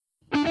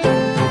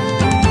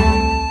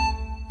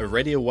a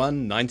Radio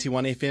 1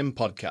 91 FM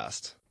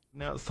podcast.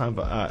 Now it's time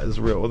for Art is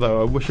Real,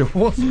 although I wish it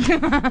wasn't.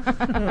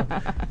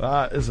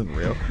 Art isn't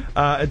real.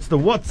 It's the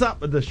What's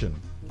Up edition.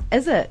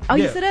 Is it? Oh,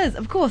 Yeah. Yes, it is.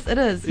 Of course, it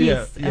is. Yeah,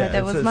 Yes, yeah,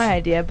 that was it's- my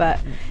idea, but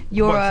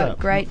you're What's a Up?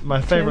 great My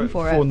term favourite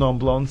for Four it.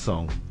 Non-Blonde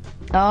song.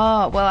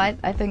 Oh, well,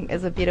 I think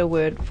is a better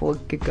word for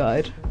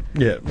good.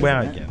 Yeah,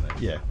 well, Isn't it? again,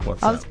 yeah.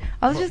 What's I was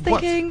up? just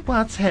What's- thinking,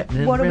 what's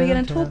happening? what are we going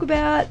around to talk town?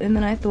 about? And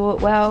then I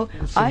thought, well,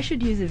 I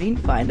should use Event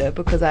Finder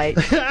because I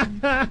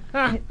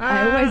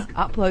always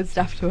upload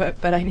stuff to it,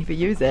 but I never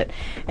use it.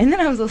 And then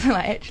I was also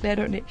like, actually, I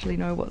don't actually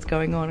know what's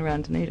going on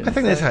around Dunedin. I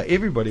think that's so how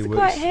everybody it's works.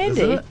 quite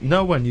handy. Isn't it?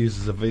 No one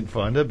uses Event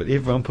Finder, but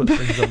everyone puts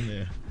things on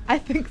there. I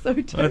think so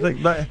too. I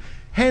think, like,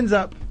 hands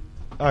up.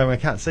 Oh, I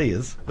can't see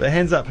us, but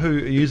hands up who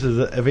uses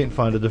Event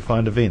Finder to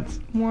find events.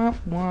 Wah,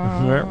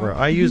 wah.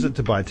 I use it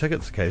to buy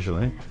tickets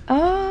occasionally.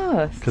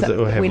 Oh, 'Cause it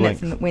will have when,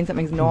 links. when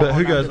something's not. But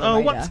who on goes, under the oh,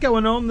 radar. what's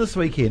going on this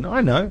weekend?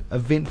 I know,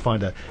 Event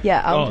Finder.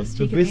 Yeah, I'll oh, just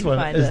the check best Event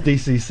one is Finder.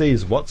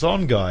 DCC's What's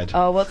On Guide.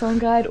 Oh, what's on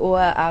guide or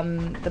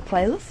the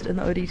playlist in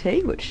the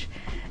ODT, which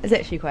is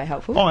actually quite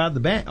helpful. Oh, out the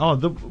back. Oh,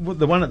 the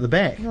one at the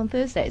back. It's on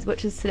Thursdays,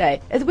 which is today.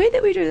 It's weird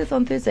that we do this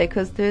on Thursday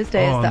because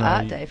Thursday Oh, is the no,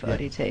 art day for yeah.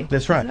 ODT.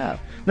 That's right. So-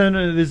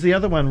 No, there's the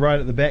other one right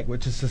at the back,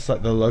 which is just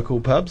like the local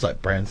pubs,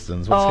 like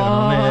Branston's. What's going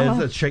on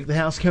there? It's Shake the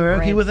House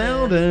Karaoke with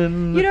Branson's.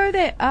 Alden. You know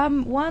that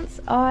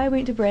once I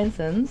went to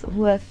Branson's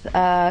with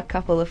a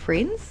couple of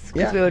friends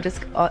because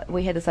Yeah.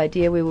 we had this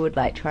idea we would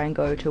like try and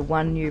go to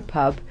one new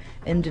pub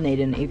in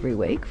Dunedin every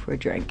week for a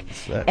drink,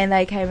 that? and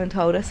they came and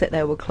told us that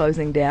they were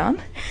closing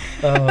down.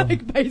 Oh.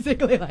 Like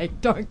basically, like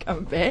don't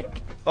come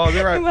back. Oh,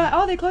 they're And we're right. like,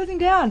 oh, they're closing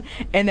down,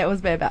 and that was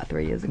about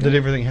 3 years ago. Did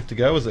everything have to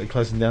go? Was it a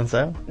closing down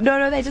sale?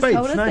 No, they just Speeds,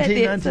 told us that so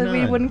we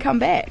 1999. wouldn't come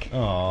back.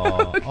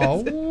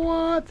 Oh,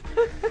 what?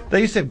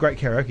 They used to have great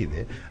karaoke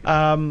there.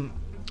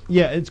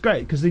 Yeah, it's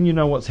great because then you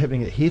know what's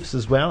happening at Hefts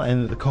as well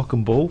and at the Cock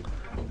and Bull.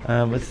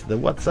 It's the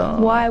What's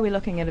On. Why are we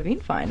looking at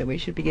Event Finder? We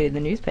should be getting the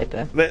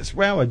newspaper.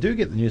 I do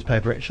get the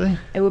newspaper actually.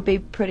 It would be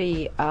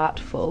pretty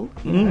artful.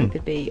 You know,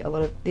 there'd be a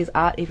lot of there's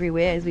art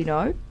everywhere, as we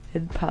know,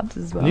 in pubs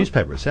as well. The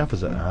newspaper itself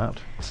is an art.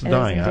 It's a It is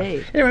dying art.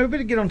 indeed. Anyway, we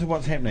better get on to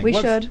what's happening. We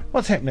should.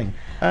 What's happening?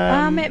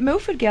 At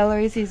Milford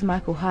Galleries is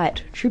Michael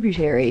Haidt,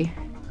 Tributary,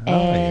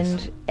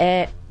 and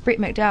at Brett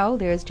McDowell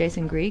there is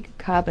Jason Gregg,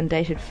 Carbon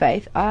Dated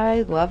Faith.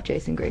 I love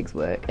Jason Gregg's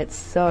work. It's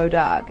so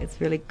dark. It's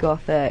really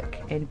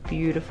gothic and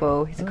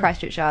beautiful. He's a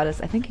Christchurch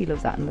artist. I think he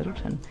lives out in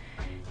Littleton,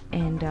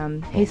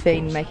 and he's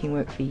been making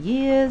work for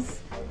years.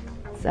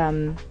 It's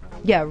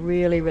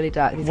really, really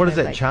dark. He's What kind is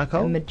of that, like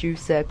charcoal? A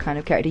Medusa kind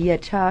of character. Yeah,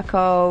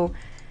 charcoal.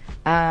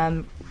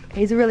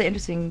 He's a really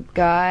interesting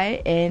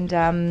guy, and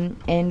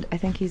I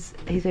think he's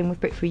been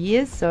with Brett for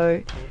years.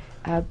 So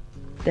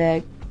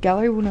the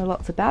gallery will know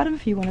lots about him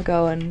if you want to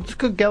go and It's a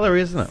good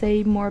gallery, isn't it?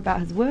 see more about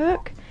his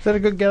work. Is that a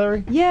good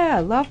gallery? Yeah, I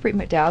love Brett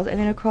McDowell's. And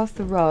then across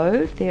the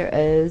road there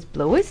is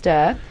Blue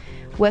Oyster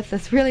with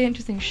this really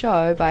interesting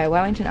show by a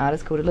Wellington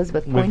artist called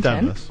Elizabeth Boynton. We've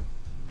done this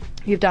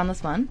You've done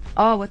this one?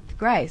 Oh, with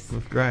Grace.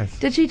 with Grace.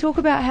 Did she talk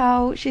about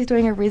how she's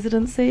doing a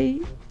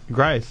residency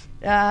Grace.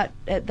 at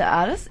the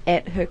artist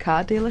at her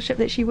car dealership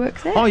that she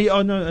works at? Oh, yeah,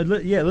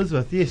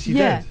 Elizabeth. Yes, you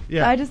did.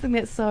 Yeah. I just think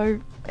that's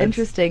so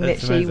interesting that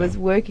it's she was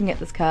amazing. working at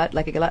this car,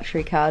 like a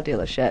luxury car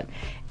dealership,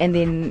 and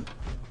then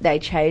they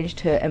changed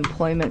her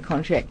employment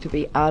contract to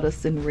be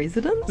artist in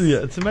residence. Yeah,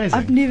 it's amazing.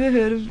 I've never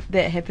heard of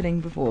that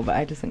happening before, but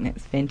I just think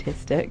that's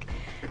fantastic.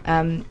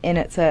 And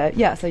it's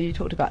so you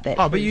talked about that.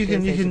 Oh, but too, you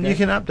can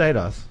update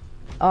us.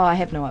 Oh, I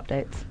have no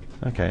updates.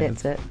 Okay.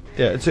 That's it.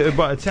 Yeah,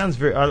 but it sounds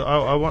very.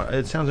 I want.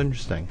 It sounds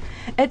interesting.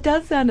 It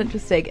does sound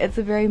interesting. It's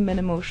a very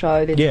minimal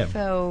show. There's Yeah. a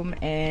film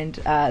and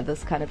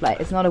this kind of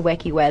like, it's not a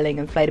wacky wailing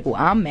inflatable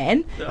arm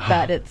man,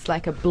 but it's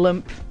like a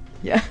blimp.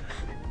 Yeah.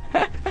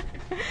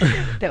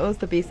 That was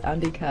the best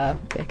Undy car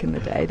back in the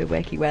day, the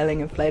wacky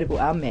wailing inflatable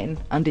arm man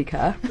Undy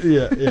car.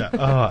 Yeah.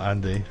 Oh,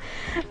 Andy.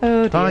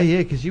 Oh dear. Oh, yeah,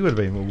 because you would have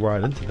been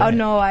right into that. Oh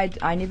no,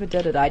 I never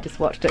did it. I just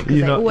watched it because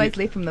You're they not- always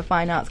left from the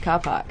Fine Arts car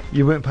park.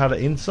 You weren't part of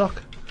NSOC?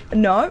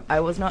 No, I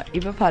was not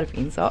ever part of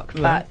NSOC,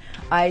 No. but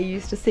I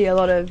used to see a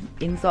lot of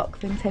NSOC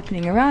things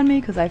happening around me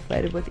because I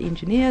flirted with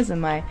engineers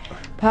and my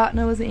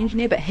partner was an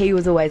engineer, but he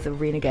was always a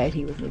renegade.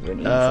 He was never an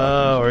NSOC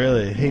Oh, engineer.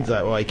 really? He's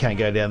like, well, you can't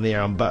go down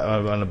there on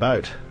a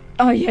boat.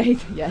 Oh yeah,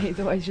 he's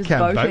always just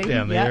Can't boating. boat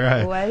down yeah, there,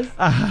 right? Always.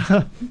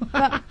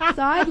 But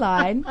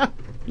sideline,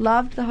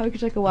 loved the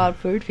Hokitika Wild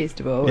Food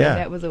Festival. Yeah. And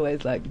that was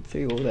always like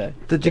see all the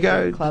Did you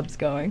different go- clubs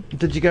going.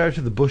 Did you go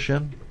to the Bush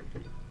Inn?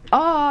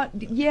 Oh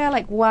yeah,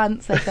 like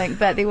once I think,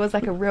 but there was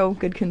like a real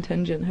good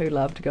contingent who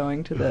loved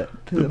going to the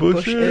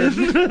Bush Inn.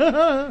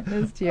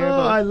 It was terrible.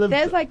 Oh, I lived-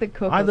 That's like the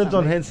cook. I or lived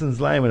on something. Hanson's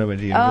Lane when I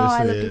went to Oh, I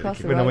university. lived across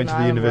the when I road went to on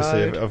the Island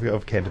University Road.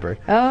 of Canterbury.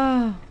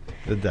 Oh,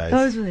 The days.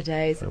 those were the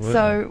days. They were.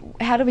 So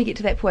how do we get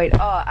to that point? Oh,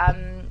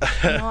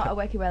 not a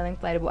wacky whale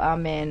inflatable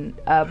arm man,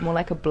 more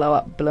like a blow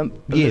up blimp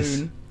balloon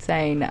Yes.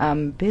 saying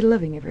better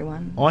living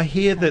everyone. I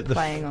hear Kind of that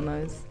playing on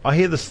those. I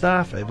hear the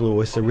staff at Blue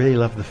Oyster really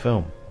love the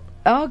film.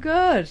 Oh,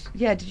 good.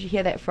 Yeah, did you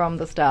hear that from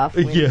the staff?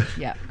 Yeah.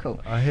 Yeah,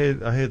 cool. I heard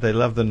they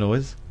love the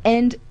noise.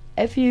 And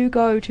if you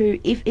go to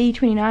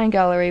FE29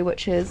 Gallery,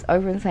 which is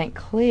over in St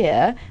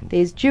Clair,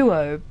 there's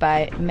Duo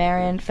by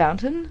Marion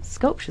Fountain,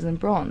 Sculptures in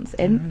Bronze.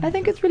 And I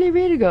think it's really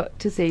rare to go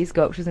to see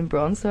sculptures in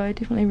bronze, so I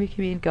definitely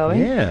recommend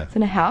going. Yeah. It's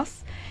in a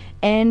house.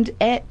 And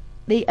at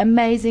the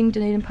amazing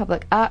Dunedin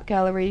Public Art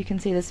Gallery, you can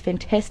see this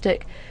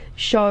fantastic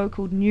show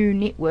called New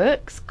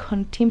Networks,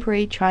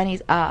 Contemporary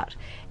Chinese Art.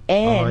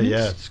 And Oh,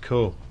 yeah, it's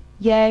cool.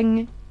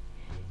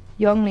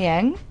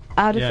 Yongliang,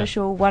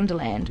 Artificial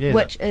Wonderland, Yeah.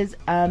 which is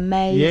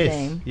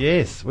amazing.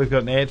 Yes, we've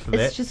got an ad for that.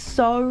 It's just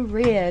so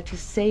rare to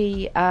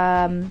see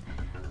a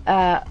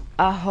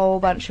whole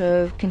bunch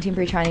of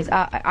contemporary Chinese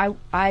art.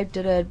 I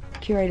did a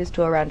curator's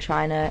tour around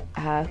China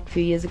a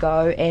few years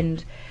ago,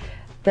 and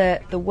the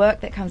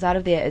work that comes out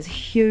of there is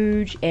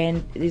huge,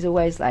 and there's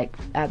always like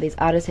these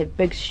artists have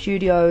big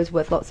studios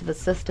with lots of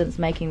assistants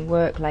making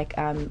work, like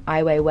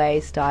Ai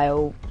Weiwei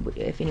style,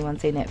 if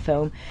anyone's seen that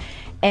film,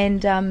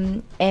 and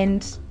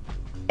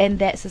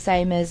that's the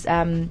same as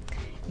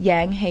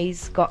Yang.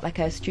 He's got like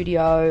a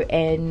studio,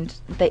 and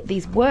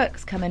these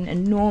works come in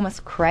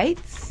enormous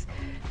crates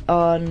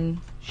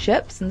on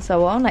ships and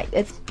so on. Like,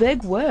 it's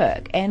big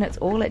work, and it's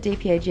all at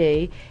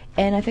DPAG,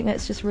 and I think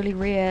that's just really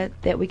rare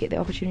that we get the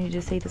opportunity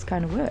to see this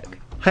kind of work.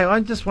 Hey,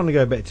 I just want to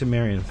go back to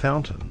Marion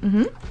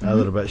Fountain a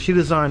little bit. She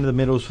designed the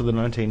medals for the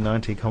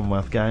 1990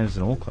 Commonwealth Games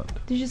in Auckland.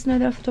 Did you just know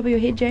that off the top of your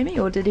head, Jamie,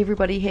 or did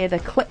everybody hear the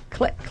click,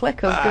 click,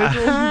 click of Google in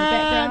the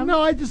background?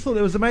 No, I just thought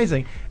it was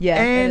amazing.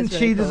 Yeah, and it is really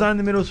she cool. designed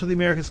the medals for the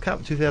America's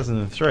Cup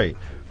 2003.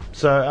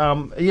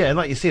 So, yeah, and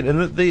like you said,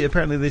 and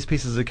apparently these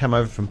pieces have come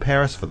over from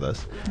Paris for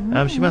this.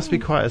 She must be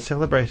quite a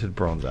celebrated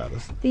bronze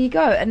artist. There you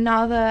go,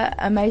 another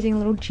amazing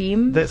little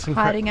gem That's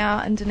hiding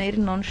out in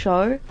Dunedin on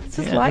show. It's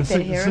just Yeah, like and that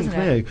St. here, St. isn't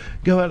Clair. it?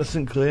 Go out to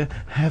St. Clair,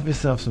 have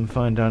yourself some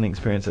fine dining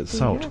experience at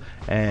Salt,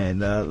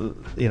 and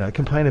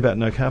complain about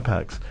no car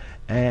parks,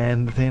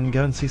 and then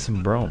go and see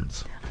some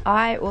bronze.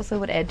 I also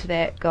would add to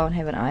that, go and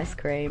have an ice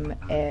cream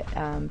at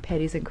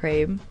Paddy's and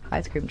Cream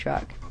ice cream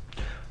truck.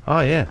 Oh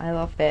yeah. I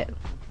love that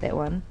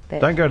one.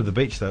 Don't go to the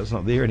beach though; it's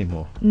not there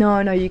anymore. No,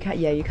 you can't.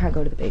 Yeah, you can't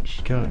go to the beach.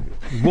 Go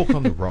walk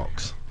on the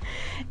rocks.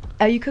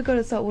 You could go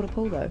to the saltwater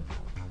pool though.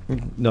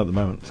 Not at the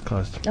moment; it's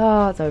closed.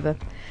 Oh, it's over.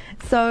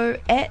 So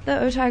at the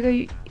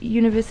Otago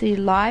University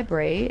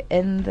Library,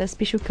 in the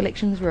Special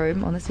Collections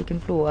room on the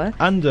second floor,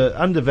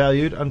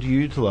 Undervalued,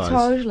 underutilised.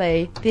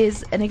 totally,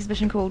 there's an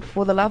exhibition called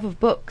For the Love of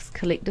Books,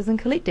 Collectors and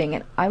Collecting.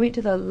 And I went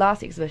to the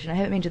last exhibition. I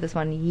haven't been to this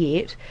one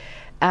yet.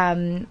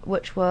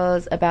 Which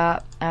was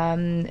about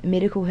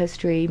medical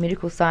history,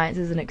 medical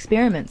sciences and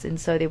experiments. And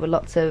so there were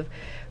lots of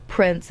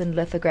prints and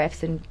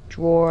lithographs and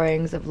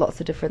drawings of lots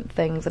of different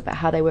things about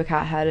how they work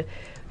out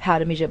how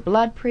to measure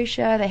blood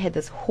pressure. They had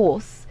this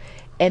horse,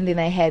 and then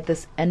they had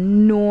this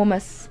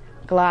enormous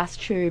glass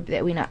tube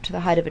that went up to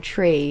the height of a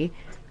tree,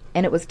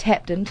 and it was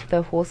tapped into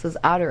the horse's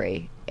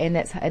artery, and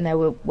they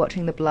were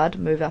watching the blood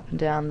move up and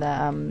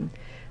down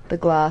the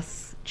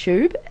glass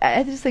tube.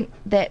 I just think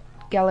that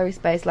gallery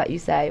space, like you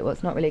say, well,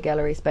 it's not really a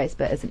gallery space,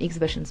 but it's an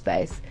exhibition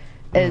space,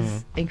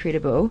 is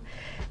incredible.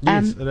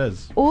 Yes, it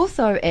is.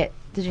 Also at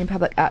Dunedin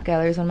Public Art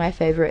Gallery is one of my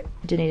favourite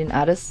Dunedin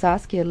artists,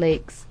 Saskia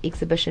Leek's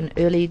exhibition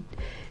Early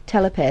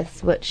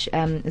Telepaths, which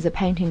is a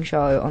painting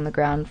show on the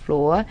ground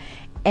floor,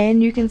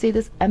 and you can see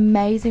this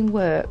amazing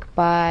work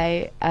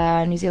by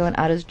New Zealand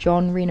artist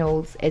John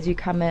Reynolds as you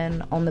come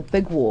in on the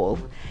big wall.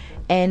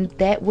 And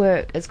that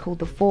work is called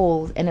The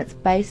Falls, and it's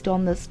based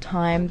on this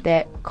time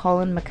that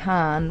Colin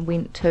McCann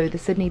went to the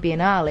Sydney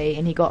Biennale,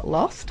 and he got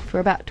lost for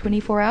about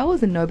 24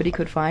 hours and nobody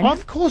could find him.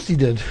 Of course he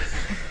did.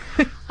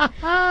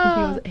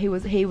 He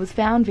was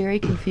found very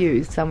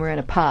confused somewhere in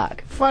a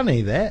park.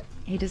 Funny that.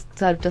 He just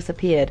sort of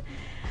disappeared.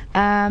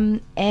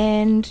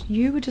 And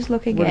you were just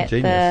looking What a at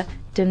genius. the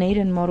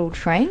Dunedin Model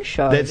Train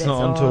show. That's not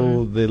on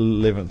until the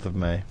 11th of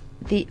May.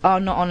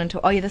 not on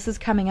until. Oh yeah, this is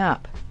coming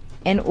up,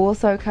 and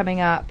also coming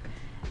up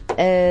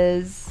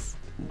is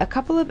a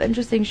couple of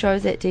interesting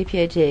shows at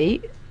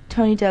DPAG.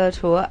 Tony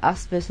Delatour,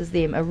 Us versus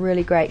Them, a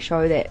really great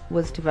show that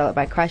was developed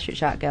by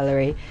Christchurch Art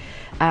Gallery,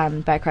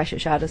 by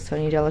Christchurch artist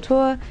Tony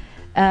Delatour.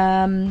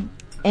 And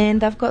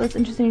they've got this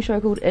interesting show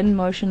called In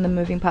Motion, The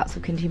Moving Parts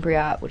of Contemporary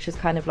Art, which is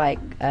kind of like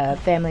a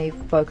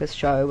family-focused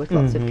show with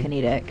lots of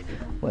kinetic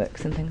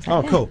works and things like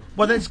Oh, that. cool.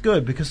 Well, that's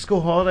good because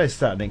school holidays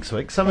start next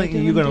week. Something They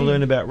do you're going to indeed.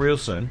 learn about real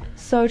soon.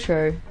 So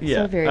true.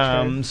 Yeah. So very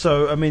true.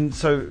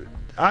 So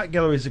art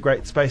gallery is a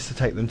great space to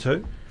take them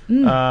to.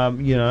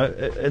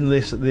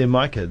 Unless they're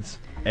my kids,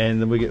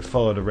 and then we get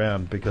followed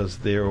around because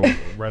they're all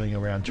running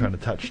around trying to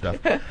touch stuff.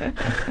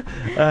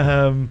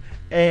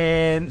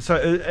 And so,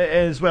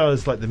 as well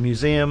as like the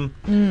museum,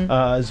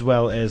 as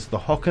well as the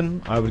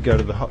Hocken, I would go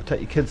to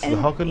take your kids to the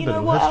Hocken, you bit know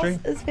of what history.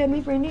 else is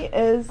family friendly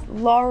is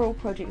Laurel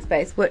Project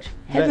Space, which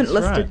haven't That's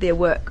listed right. their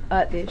work,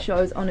 their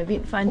shows on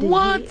Event Finder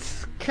What?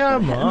 yet.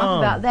 Come Hit them up on.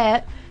 about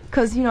that,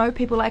 because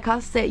people like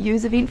us that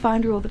use Event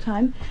Finder all the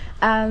time.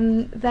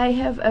 They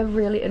have a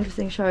really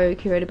interesting show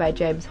curated by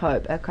James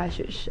Hope, a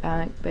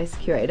Christchurch-based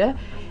curator.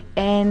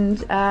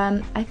 And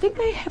I think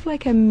they have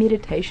like a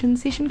meditation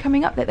session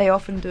coming up that they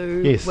often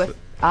do Yes. with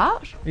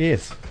art.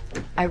 Yes.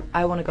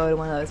 I want to go to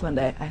one of those one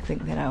day. I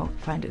think that I'll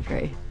find it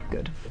very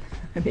good.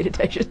 A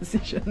meditation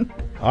session.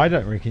 I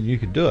don't reckon you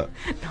could do it.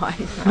 No,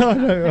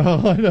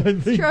 I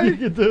don't think true. you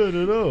could do it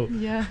at all.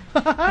 yeah.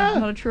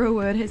 Not a truer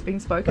word has been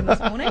spoken this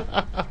morning.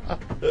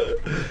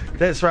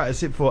 That's right,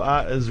 except for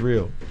art is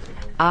real.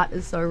 Art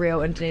is so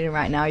real in Dunedin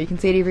right now. You can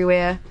see it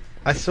everywhere.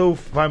 I still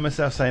find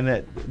myself saying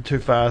that too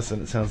fast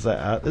and it sounds like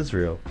art is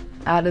real.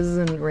 Art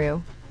isn't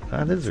real.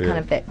 Art is real. Kind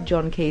of that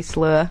John Key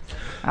slur.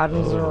 Art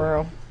isn't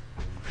real.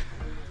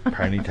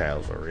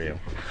 Ponytails are real.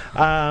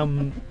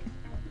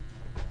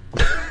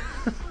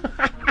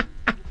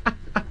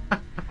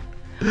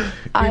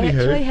 I Anywho.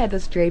 actually had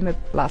this dream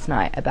last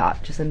night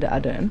about Jacinda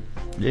Ardern,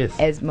 Yes.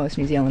 as most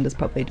New Zealanders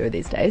probably do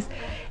these days.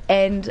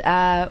 And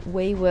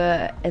we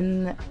were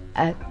in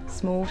a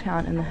small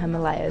town in the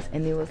Himalayas,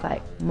 and there was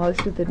like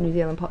most of the New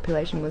Zealand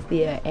population was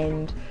there,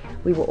 and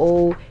we were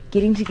all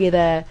getting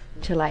together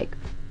to like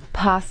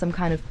pass some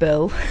kind of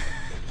bill,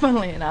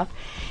 funnily enough.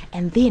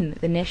 And then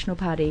the National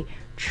Party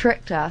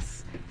tricked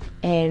us,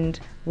 and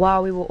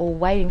while we were all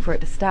waiting for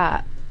it to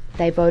start,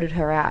 they voted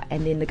her out,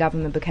 and then the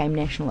government became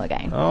national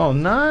again. Oh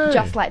no!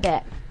 Just like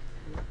that.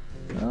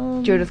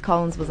 Oh. Judith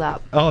Collins was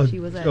up. Oh,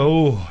 She was in.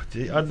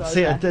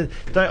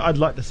 I'd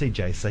like to see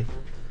JC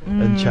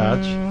in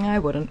charge. I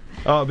wouldn't.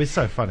 Oh, it'd be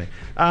so funny.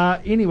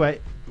 Anyway,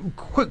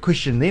 quick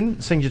question then.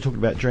 Seeing you talking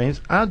about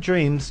dreams, are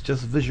dreams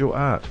just visual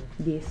art?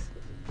 Yes.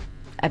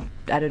 I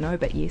don't know,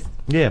 but yes.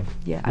 Yeah.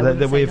 Yeah, I that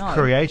wouldn't say we've no.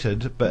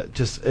 created, but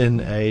just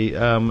in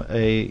in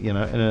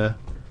a.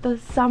 For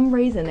some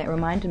reason, that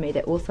reminded me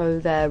that also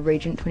the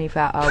Regent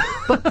 24-hour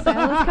book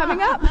sale is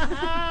coming up.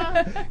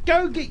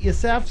 Go get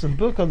yourself some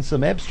book on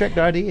some abstract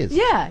ideas.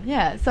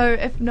 Yeah. So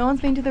if no one's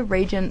been to the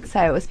Regent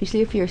sale, especially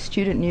if you're a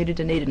student new to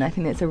Dunedin, I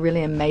think that's a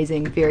really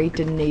amazing, very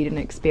Dunedin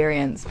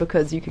experience,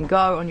 because you can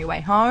go on your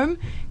way home,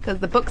 because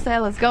the book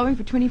sale is going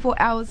for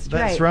 24 hours straight.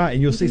 That's right,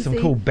 and you'll You see can some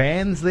cool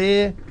bands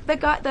there. The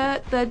guy,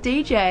 the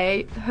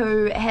DJ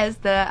who has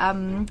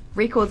the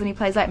records, and he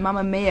plays like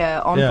Mamma Mia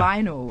on Yeah.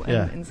 vinyl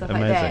and stuff like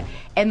Amazing. that.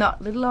 And the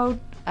little old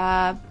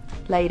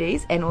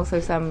ladies, and also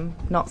some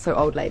not so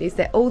old ladies,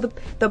 that all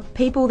the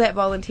people that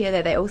volunteer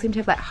there, they all seem to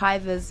have like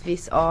high-vis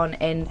vests on,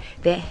 and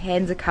their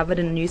hands are covered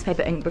in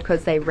newspaper ink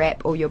because they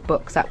wrap all your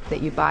books up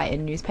that you buy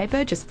in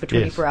newspaper just for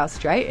 24 hours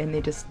straight, and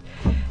they're just,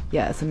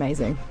 it's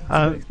amazing. It's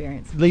a good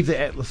experience. Leave the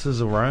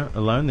atlases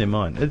alone, they're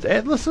mine. It's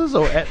atlases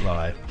or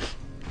atli?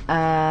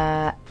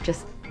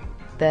 Just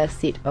the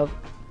set of...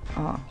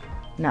 Oh,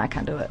 no, I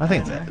can't do it. I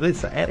think don't know.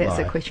 it's atli. That's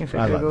a question for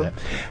I Google. Like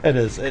that. It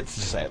is. It's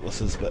just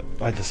atlases, but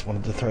I just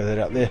wanted to throw that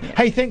out there.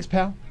 Hey, thanks,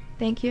 pal.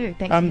 Thank you.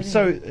 Thanks for having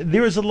So me.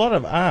 there is a lot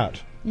of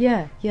art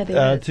Yeah,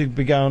 there is. to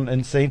be going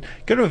and seen.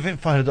 Go to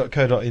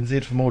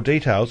eventfinder.co.nz for more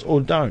details,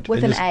 or don't.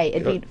 With and an A,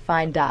 Event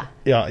Finder.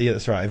 Yeah,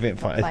 that's right.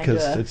 Eventfinder,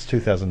 because Finder. it's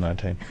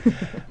 2019.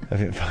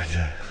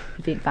 Eventfinder.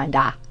 Event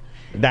Finder.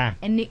 Da.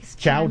 And next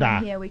Ciao da.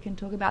 time here we can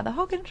talk about the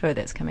Hogan show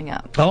that's coming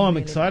up. Oh, I'm on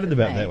the excited 11th of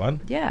about May. that one.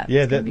 Yeah.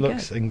 Yeah, it's gonna that be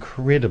looks good.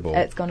 incredible.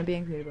 It's going to be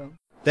incredible.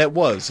 That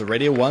was a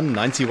Radio 1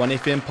 91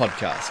 FM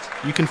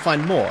podcast. You can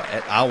find more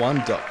at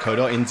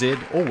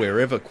r1.co.nz or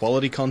wherever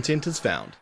quality content is found.